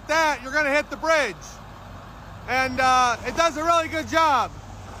 Basically, you hit that, you're going to hit the bridge. And it does a really good job.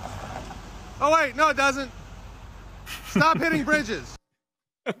 Oh, wait, no, it doesn't. Stop hitting bridges.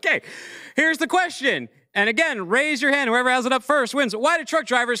 Okay, here's the question. And again, raise your hand. Whoever has it up first wins. Why do truck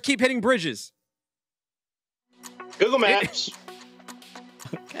drivers keep hitting bridges? Google Maps.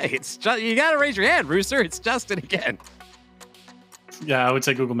 Okay, it's just, you got to raise your hand, Rooster. It's Justin again. Yeah, I would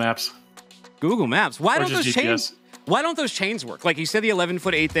say Google Maps. Google Maps. Why don't those GPS. chains? Why don't those chains work? Like you said, the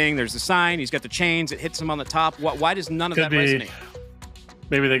 11'8" thing. There's the sign. He's got the chains. It hits him on the top. Why does none of that resonate?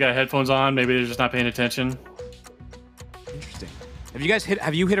 Maybe they got headphones on. Maybe they're just not paying attention. Interesting.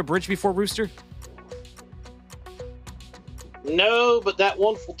 Have you hit a bridge before, Rooster? No, but that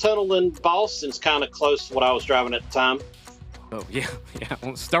wonderful tunnel in Boston's kind of close to what I was driving at the time. Oh yeah.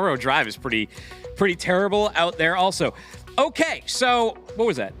 Well, Storrow Drive is pretty terrible out there. Also, okay. So what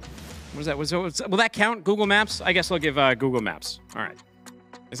was that? Will that count? Google Maps? I guess I'll give Google Maps. All right.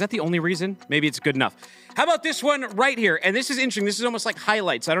 Is that the only reason? Maybe it's good enough. How about this one right here? And this is interesting. This is almost like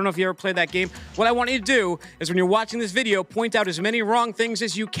highlights. I don't know if you ever played that game. What I want you to do is when you're watching this video, point out as many wrong things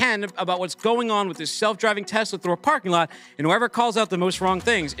as you can about what's going on with this self-driving Tesla through a parking lot, and whoever calls out the most wrong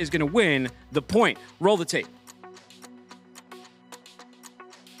things is going to win the point. Roll the tape.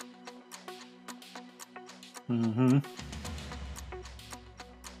 Mm-hmm.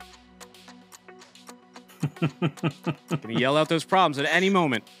 Gonna yell out those problems at any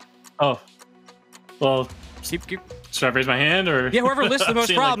moment. Oh, well, keep. Should I raise my hand or? Yeah, whoever lists the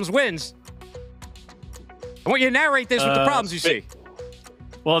most problems wins. I want you to narrate this with the problems you see.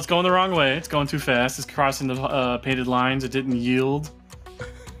 Well, it's going the wrong way. It's going too fast. It's crossing the painted lines. It didn't yield.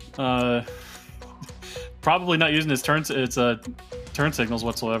 Probably not using its turn signals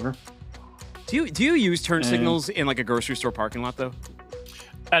whatsoever. Do you use turn signals in like a grocery store parking lot though?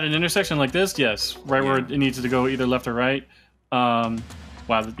 At an intersection like this, yes. Right where it needs to go either left or right. Wow,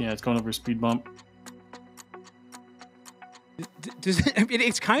 yeah, it's going over a speed bump.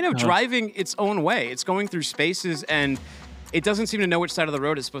 It's kind of driving its own way. It's going through spaces, and it doesn't seem to know which side of the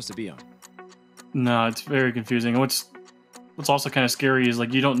road it's supposed to be on. No, it's very confusing. What's also kind of scary is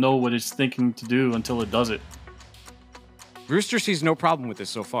like you don't know what it's thinking to do until it does it. Rooster sees no problem with this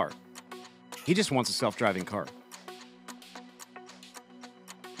so far. He just wants a self-driving car.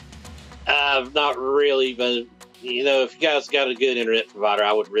 Not really, but you know, if you guys got a good internet provider,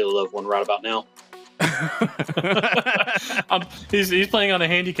 I would really love one right about now. He's playing on a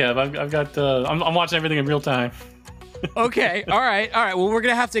handicap. I've got I'm watching everything in real time. Okay, all right. Well, we're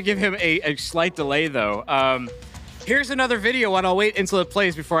gonna have to give him a slight delay though. Here's another video, and I'll wait until it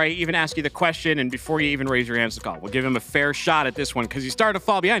plays before I even ask you the question and before you even raise your hands to call. We'll give him a fair shot at this one because he started to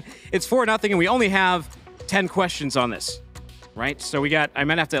fall behind. It's 4-0, and we only have 10 questions on this, right? So I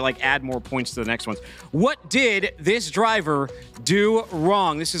might have to like add more points to the next ones. What did this driver do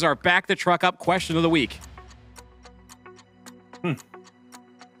wrong? This is our back the truck up question of the week. And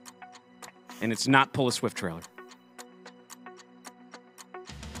it's not pull a Swift trailer.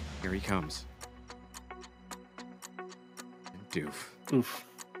 Here he comes. Doof. Oof.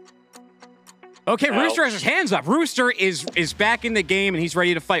 Okay, ouch. Rooster has his hands up. Rooster is back in the game, and he's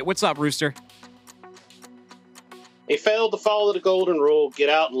ready to fight. What's up, Rooster? He failed to follow the golden rule. Get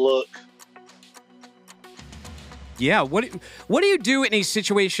out and look. Yeah, what do you do in a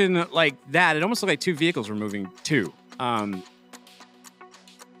situation like that? It almost looked like two vehicles were moving too.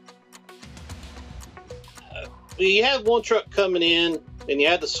 You had one truck coming in, and you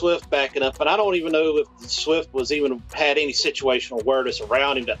had the Swift backing up, and I don't even know if the Swift was even had any situational awareness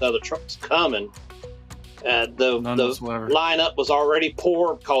around him that the other truck was coming. The lineup was already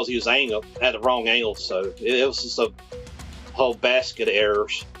poor because he was had the wrong angle, so it was just a whole basket of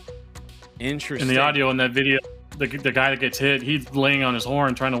errors. Interesting. In the audio in that video, the guy that gets hit, he's laying on his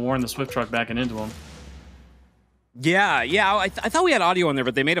horn trying to warn the Swift truck backing into him. Yeah. I thought we had audio on there,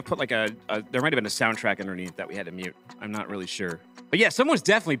 but they may have put like there might have been a soundtrack underneath that we had to mute. I'm not really sure. But yeah, someone was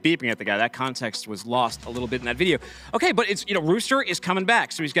definitely beeping at the guy. That context was lost a little bit in that video. Okay, but it's Rooster is coming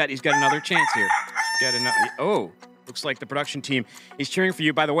back, so he's got another chance here. Looks like the production team is cheering for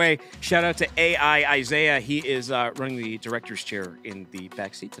you. By the way, shout out to AI Isaiah. He is running the director's chair in the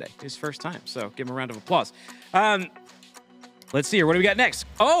back seat today. His first time, so give him a round of applause. Let's see here. What do we got next?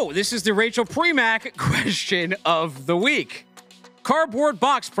 Oh, this is the Rachel Premack question of the week. Cardboard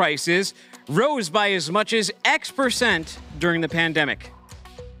box prices rose by as much as X% during the pandemic.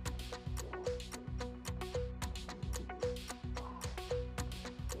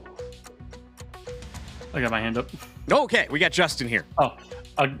 I got my hand up. Okay, we got Justin here.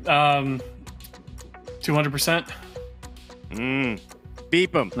 200%.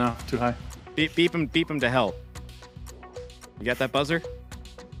 Beep him. No, too high. Beep him to hell. You got that buzzer?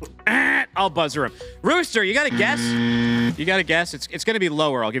 I'll buzzer him. Rooster, you got a guess? You got a guess? It's going to be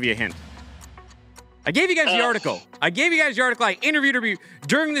lower. I'll give you a hint. I gave you guys the article. I interviewed her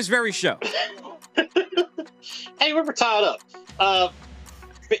during this very show. Hey, we're tied up.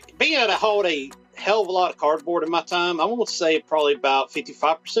 Being able to hold a hell of a lot of cardboard in my time, I'm going to say probably about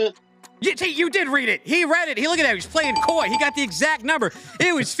 55%. You did read it. He read it. Look at that. He's playing coy. He got the exact number.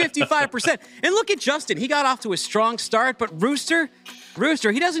 It was 55%. And look at Justin. He got off to a strong start, but Rooster,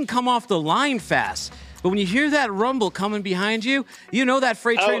 he doesn't come off the line fast. But when you hear that rumble coming behind you, you know that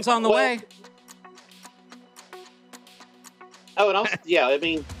freight train's on the way. And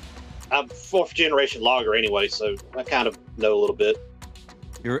I'm fourth generation logger anyway, so I kind of know a little bit.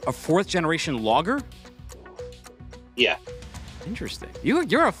 You're a fourth generation logger? Yeah. Interesting.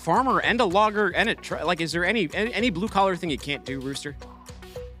 You're a farmer and a logger and is there any blue collar thing you can't do, Rooster?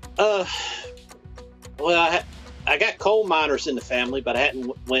 Well, I got coal miners in the family, but I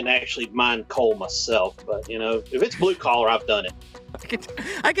hadn't went actually mine coal myself. But if it's blue collar, I've done it.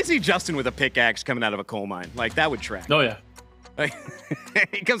 I can see Justin with a pickaxe coming out of a coal mine. Like that would track. Oh yeah.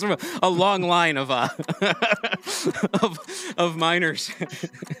 He comes from a long line of of miners.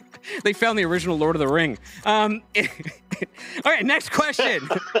 They found the original Lord of the Ring. All right, next question.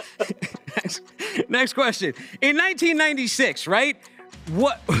 Next question. In 1996, right?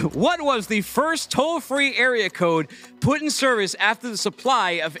 What was the first toll-free area code put in service after the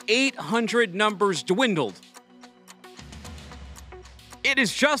supply of 800 numbers dwindled? It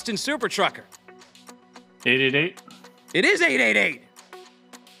is Justin Super Trucker. 888. It is 888.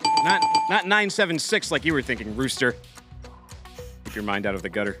 Not 976 like you were thinking, Rooster. Keep your mind out of the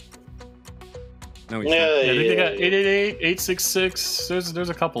gutter. No, he's not. I think they got 888, 866. There's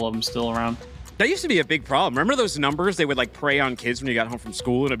a couple of them still around. That used to be a big problem. Remember those numbers? They would like prey on kids when you got home from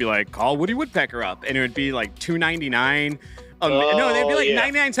school, and it'd be like, call Woody Woodpecker up, and it would be like $2.99. No, they'd be like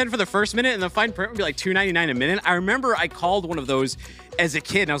 99 cents for the first minute, and the fine print would be like $2.99 a minute. I remember I called one of those as a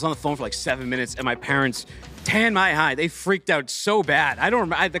kid, and I was on the phone for like 7 minutes, and my parents tan my high. They freaked out so bad. I don't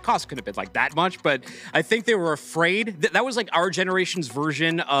remember. The cost couldn't have been like that much, but I think they were afraid. That was like our generation's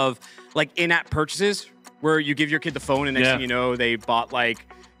version of like in-app purchases, where you give your kid the phone, and next thing you know, they bought like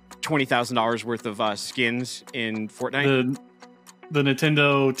 $20,000 worth of skins in Fortnite. The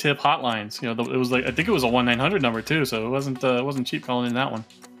Nintendo tip hotlines. It was like I think it was a 1-900 number too, so it wasn't cheap calling in that one.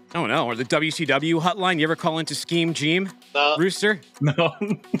 Oh, no. Or the WCW hotline. You ever call into Scheme Gene, Rooster? No.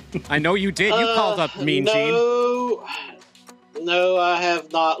 I know you did. You called up Mean Gene. No, I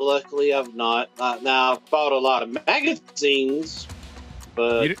have not. Luckily, I've not. Now, I've bought a lot of magazines,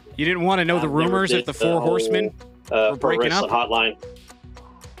 but... You didn't want to know the rumors if the Four Horsemen were breaking up? Hotline.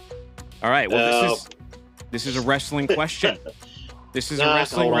 All right. Well, this is a wrestling question. This is a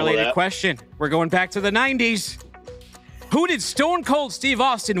wrestling-related question. We're going back to the 90s. Who did Stone Cold Steve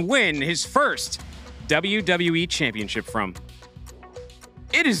Austin win his first WWE Championship from?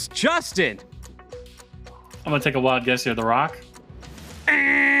 It is Justin. I'm going to take a wild guess here. The Rock?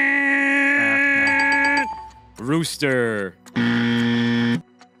 Rooster.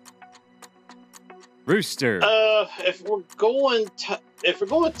 Rooster. If we're going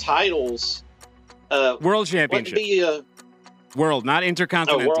titles, World Championship. World, not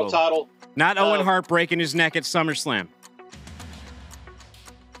Intercontinental. World title. Not Owen Hart breaking his neck at SummerSlam.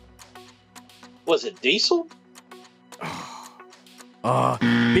 Was it Diesel?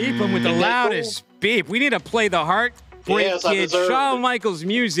 Beep him with the loudest beep. We need to play the Heartbreak Kid Shawn Michaels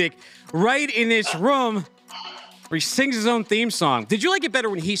music right in this room where he sings his own theme song. Did you like it better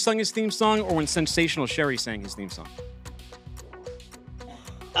when he sung his theme song or when Sensational Sherry sang his theme song?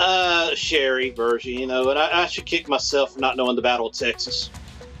 Sherry version, and I should kick myself for not knowing the Battle of Texas.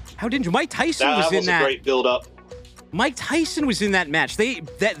 How didn't you? Mike Tyson was in that. That was a great build-up. Mike Tyson was in that match.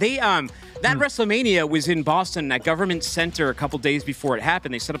 That WrestleMania was in Boston, at Government Center, a couple days before it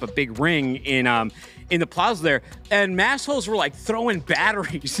happened. They set up a big ring in the plaza there, and massholes were like throwing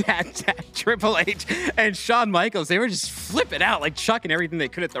batteries at Triple H and Shawn Michaels. They were just flipping out, like chucking everything they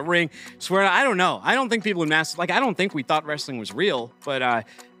could at the ring. Swear, I don't know. I don't think people in mass I don't think we thought wrestling was real, but I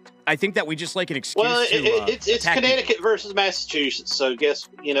think that we just like an excuse. Well, it's Connecticut versus Massachusetts, so guess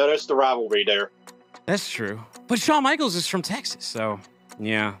there's the rivalry there. That's true, but Shawn Michaels is from Texas, so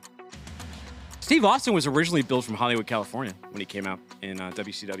yeah. Steve Austin was originally billed from Hollywood, California when he came out in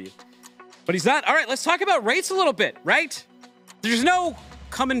WCW. But he's not. All right, let's talk about rates a little bit, right? There's no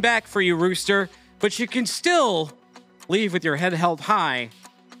coming back for you, Rooster, but you can still leave with your head held high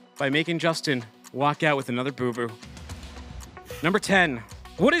by making Justin walk out with another boo-boo. Number 10.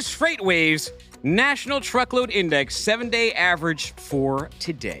 What is FreightWaves' National Truckload Index 7-day average for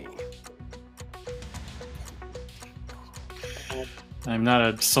today? I'm not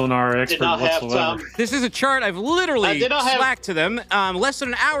a sonar expert whatsoever. This is a chart I've literally slacked to them less than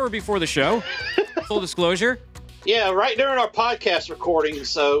an hour before the show. Full disclosure. Yeah, right during our podcast recording,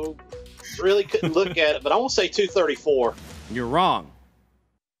 so really couldn't look at it, but I won't say 234. You're wrong.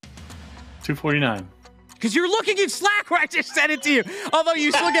 249. Because you're looking at Slack where I just sent it to you. Although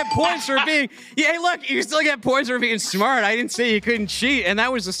you still get points for being... Yeah, hey, look, you still get points for being smart. I didn't say you couldn't cheat, and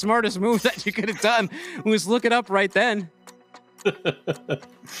that was the smartest move that you could have done, was look it up right then.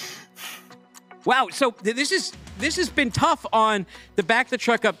 Wow, so this has been tough on the Back the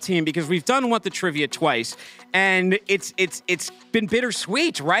Truck Up team because we've done What the Trivia twice, and it's been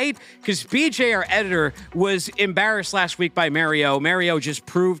bittersweet, right? Because BJ, our editor, was embarrassed last week by Mario. Mario just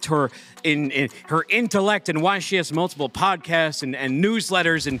proved her in her intellect and why she has multiple podcasts and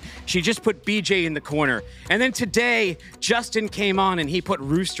newsletters, and she just put BJ in the corner. And then today, Justin came on and he put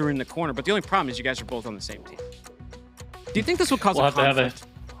Rooster in the corner. But the only problem is you guys are both on the same team. Do you think this will cause a conflict?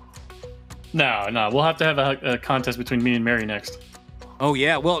 No. We'll have to have a contest between me and Mary next. Oh,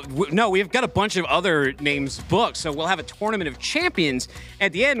 yeah. Well, no, we've got a bunch of other names booked, so we'll have a tournament of champions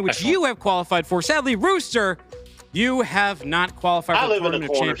at the end, which you have qualified for. Sadly, Rooster, you have not qualified for the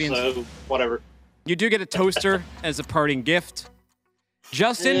tournament of champions. So whatever. You do get a toaster as a parting gift.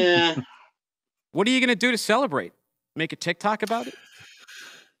 Justin, what are you going to do to celebrate? Make a TikTok about it?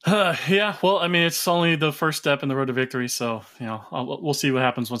 Yeah, well, I mean, it's only the first step in the road to victory, so we'll see what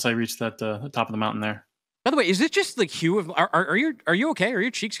happens once I reach that the top of the mountain there. By the way, is it just the hue of? Are you okay? Are your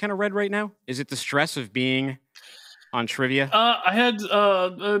cheeks kind of red right now? Is it the stress of being on trivia? I had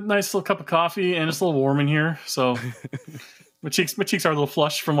a nice little cup of coffee, and it's a little warm in here, so my cheeks are a little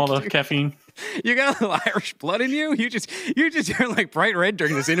flushed from all the caffeine. You got a little Irish blood in you. You just are like bright red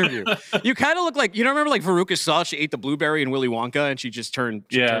during this interview. You kind of look like, remember like Veruca Salt? She ate the blueberry in Willy Wonka and she turned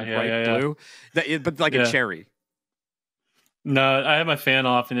bright blue. But like a cherry. No, I have my fan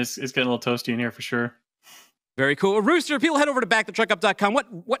off and it's getting a little toasty in here for sure. Very cool. Rooster, people head over to backthetruckup.com.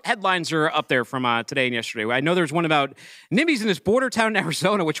 What headlines are up there from today and yesterday? I know there's one about NIMBYs in this border town in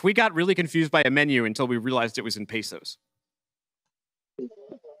Arizona, which we got really confused by a menu until we realized it was in pesos.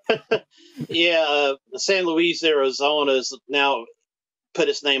 Yeah, San Luis, Arizona has now put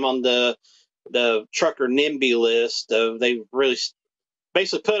its name on the trucker NIMBY list. They really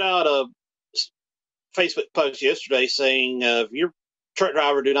basically put out a Facebook post yesterday saying if you're truck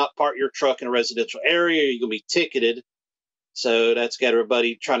driver, do not park your truck in a residential area. You're going to be ticketed. So that's got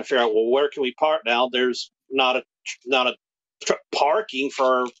everybody trying to figure out, well, where can we park now? There's not a truck parking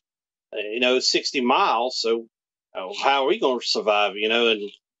for 60 miles. So how are we going to survive? And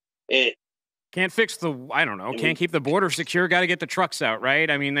it can't fix can't keep the border secure. Got to get the trucks out, right?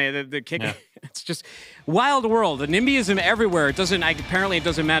 I mean, the kick. Yeah. It's just wild world. The NIMBYism everywhere. Apparently it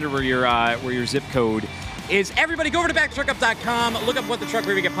doesn't matter where your zip code is. Everybody go over to backthetruckup.com. Look up What the Truck,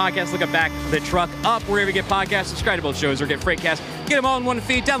 wherever you get podcasts. Look up Back the Truck Up, wherever you get podcasts. Subscribe to both shows or get FreightCast. Get them all in one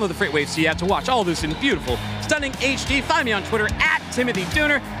feed. Download the FreightWaves app to watch all this in beautiful, stunning HD. Find me on Twitter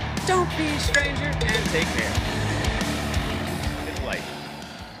 @TimothyDooner. Don't be a stranger and take care.